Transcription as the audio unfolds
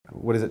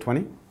what is it,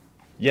 20?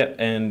 Yeah,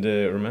 and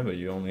remember,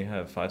 you only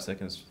have 5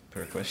 seconds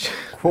per question.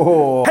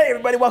 Whoa. Hey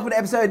everybody, welcome to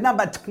episode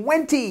number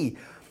 20.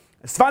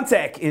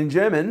 Zwanzig in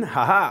German,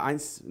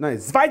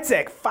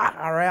 Zweizig,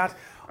 far out,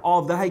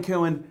 of the Hey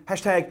Kerwin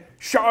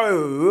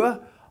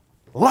 #show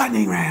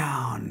lightning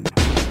round.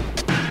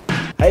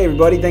 Hey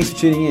everybody, thanks for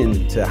tuning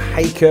in to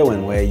Hey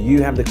Kerwin, where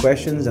you have the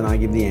questions and I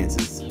give the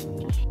answers.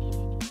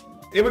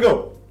 Here we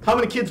go. How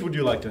many kids would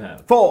you like to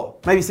have? 4,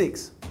 maybe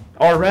 6.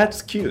 Are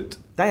rats cute?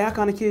 They are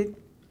kind of cute.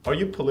 Are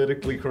you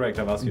politically correct?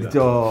 I've asked you that.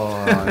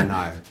 Oh,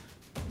 no.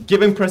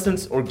 Giving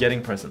presents or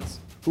getting presents?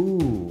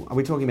 Ooh, are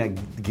we talking about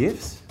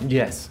gifts?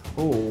 Yes.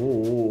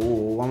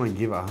 Oh, I'm a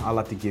giver. I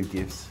love to give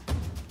gifts.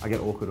 I get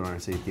awkward when I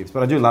receive gifts,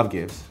 but I do love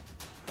gifts.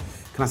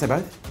 Can I say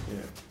both?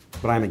 Yeah.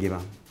 But I am a giver.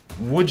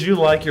 Would you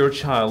like your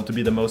child to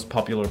be the most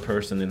popular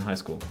person in high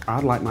school?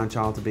 I'd like my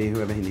child to be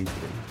whoever he needs to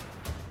be.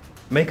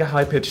 Make a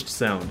high-pitched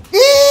sound.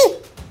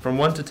 From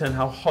 1 to 10,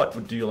 how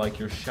hot do you like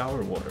your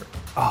shower water?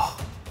 Oh,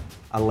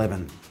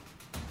 11.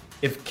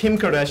 If Kim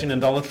Kardashian and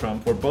Donald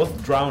Trump were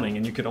both drowning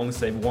and you could only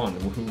save one,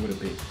 who would it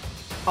be?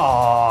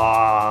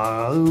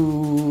 Oh,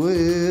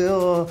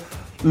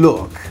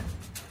 look,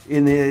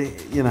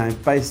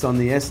 based on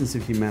the essence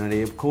of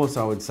humanity, of course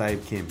I would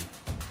save Kim.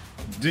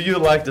 Do you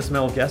like the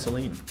smell of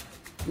gasoline?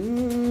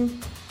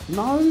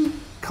 No,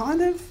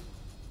 kind of.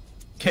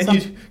 Can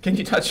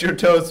you touch your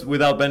toes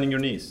without bending your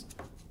knees?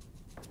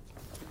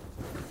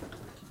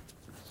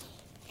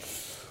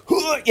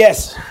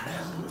 Yes.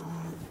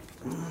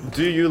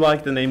 Do you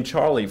like the name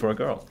Charlie for a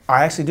girl?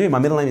 I actually do. My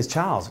middle name is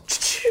Charles.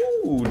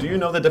 Ooh, do you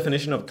know the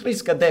definition of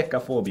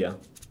triskaidekaphobia?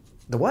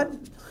 The what?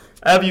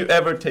 Have you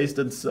ever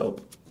tasted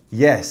soap?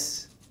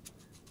 Yes.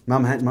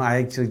 I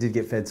actually did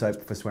get fed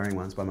soap for swearing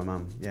once by my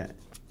mum. Yeah.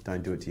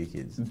 Don't do it to your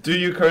kids. Do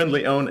you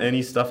currently own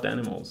any stuffed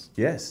animals?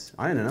 Yes.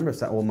 I own a number of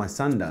stuff. Well, my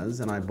son does,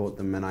 and I bought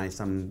them,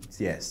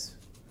 yes.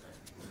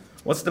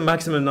 What's the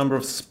maximum number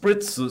of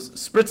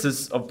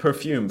spritzes of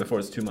perfume before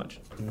it's too much?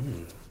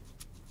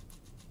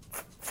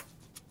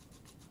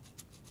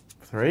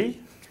 3?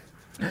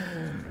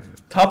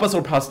 Tapas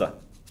or pasta?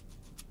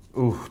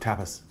 Ooh,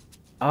 tapas.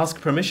 Ask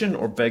permission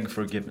or beg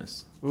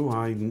forgiveness? Ooh,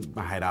 I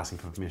hate asking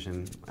for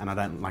permission, and I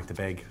don't like to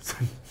beg.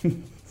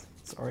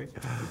 Sorry.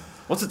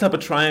 What's the type of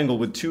triangle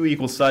with 2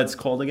 equal sides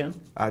called again?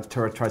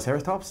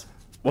 Triceratops?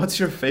 What's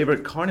your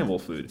favorite carnival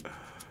food?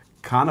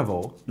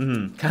 Carnival?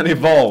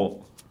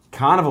 Carnival.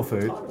 Carnival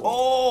food?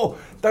 Oh,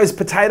 those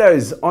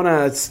potatoes on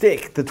a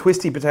stick, the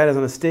twisty potatoes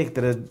on a stick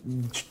that are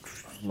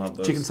Love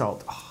those. Chicken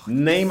salt. Oh.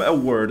 Name a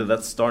word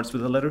that starts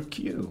with the letter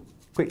Q.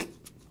 Quick.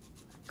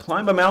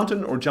 Climb a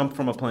mountain or jump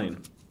from a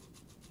plane?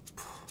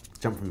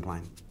 Jump from a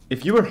plane.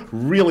 If you were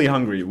really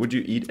hungry, would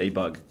you eat a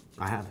bug?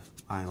 I have.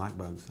 I like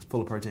bugs. Full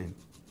of protein.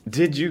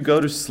 Did you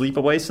go to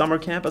sleepaway summer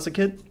camp as a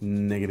kid?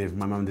 Negative.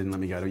 My mum didn't let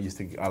me go. It used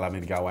to allow me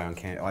to go away on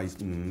camp.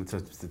 It's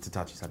a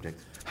touchy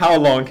subject. How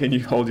long can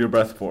you hold your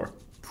breath for?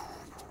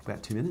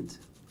 About 2 minutes.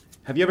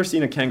 Have you ever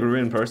seen a kangaroo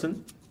in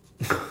person?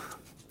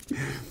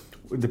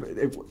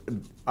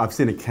 I've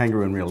seen a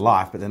kangaroo in real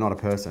life, but they're not a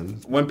person.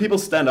 When people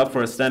stand up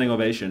for a standing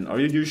ovation, are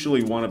you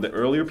usually one of the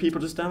earlier people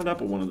to stand up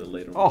or one of the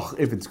later ones? Oh,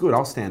 if it's good,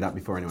 I'll stand up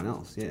before anyone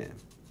else, yeah.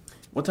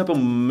 What type of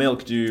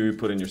milk do you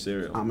put in your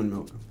cereal? Almond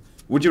milk.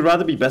 Would you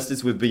rather be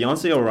besties with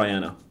Beyonce or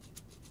Rihanna?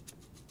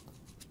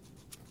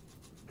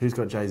 Who's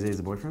got Jay-Z as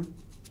a boyfriend?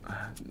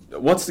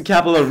 What's the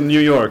capital of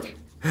New York?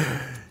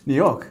 New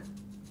York.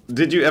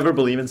 Did you ever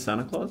believe in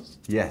Santa Claus?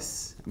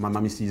 Yes. My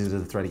mum used to use it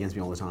as a threat against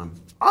me all the time.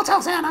 I'll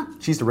tell Santa.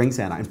 She used to ring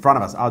Santa in front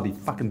of us. I'd be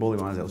fucking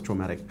bawling my eyes out. It was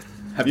traumatic.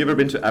 Have you ever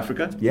been to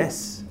Africa?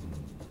 Yes.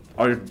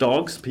 Are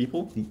dogs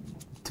people?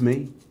 To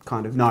me,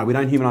 kind of. No, we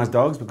don't humanize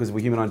dogs because if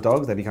we humanize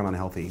dogs, they become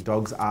unhealthy.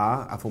 Dogs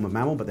are a form of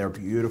mammal, but they're a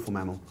beautiful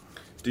mammal.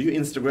 Do you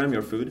Instagram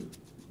your food?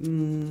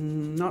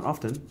 Not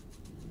often.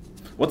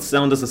 What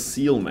sound does a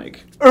seal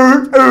make?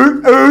 Dark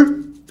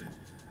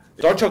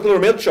chocolate or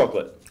milk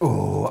chocolate?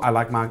 Oh, I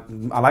like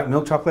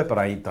milk chocolate, but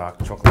I eat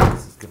dark chocolate.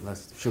 It's got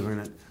less sugar in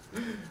it.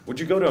 Would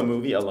you go to a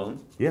movie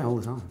alone? Yeah, all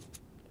the time.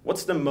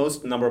 What's the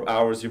most number of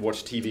hours you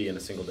watch TV in a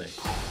single day?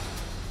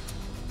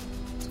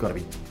 It's got to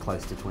be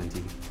close to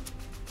 20.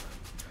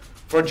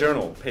 For a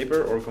journal,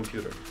 paper or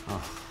computer?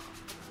 Oh,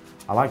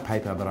 I like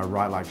paper, but I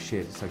write like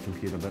shit, so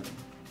computer, but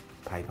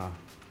paper.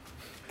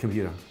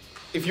 Computer.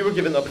 If you were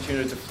given the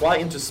opportunity to fly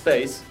into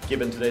space,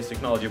 given today's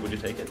technology, would you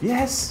take it?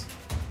 Yes,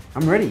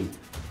 I'm ready.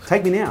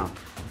 Take me now.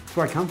 That's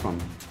where I come from.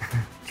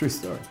 True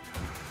story.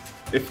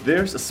 If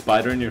there's a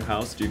spider in your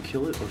house, do you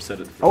kill it or set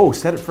it free? Oh,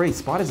 set it free.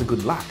 Spiders are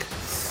good luck.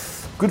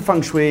 Good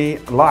feng shui.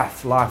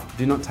 Life.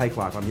 Do not take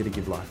life. I'm here to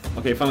give life.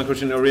 Okay, final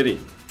question already.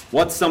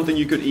 What's something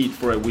you could eat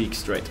for a week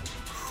straight?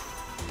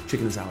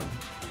 Chicken and salad.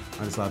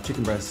 I just love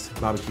chicken breasts,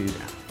 barbecued,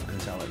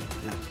 and salad.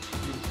 Yeah.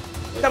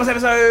 That was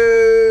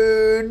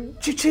episode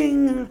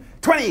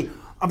 20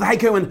 of the Hey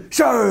Kerwin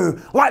Show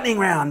Lightning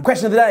Round.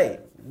 Question of the day.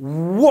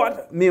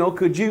 What meal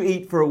could you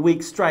eat for a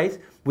week straight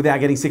without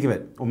getting sick of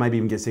it, or maybe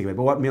even get sick of it.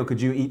 But what meal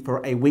could you eat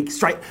for a week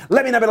straight?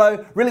 Let me know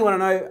below. Really want to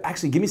know.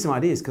 Actually, give me some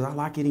ideas because I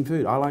like eating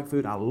food. I like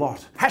food a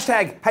lot.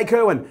 Hashtag Hey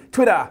Kerwin,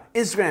 Twitter,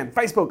 Instagram,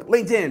 Facebook,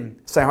 LinkedIn.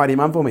 Say hi to your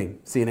mum for me.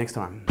 See you next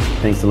time.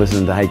 Thanks for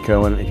listening to Hey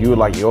Kerwin. If you would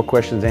like your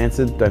questions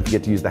answered, don't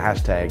forget to use the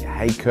hashtag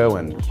Hey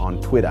Kerwin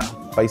on Twitter,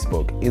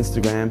 Facebook,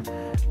 Instagram,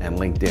 and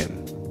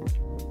LinkedIn.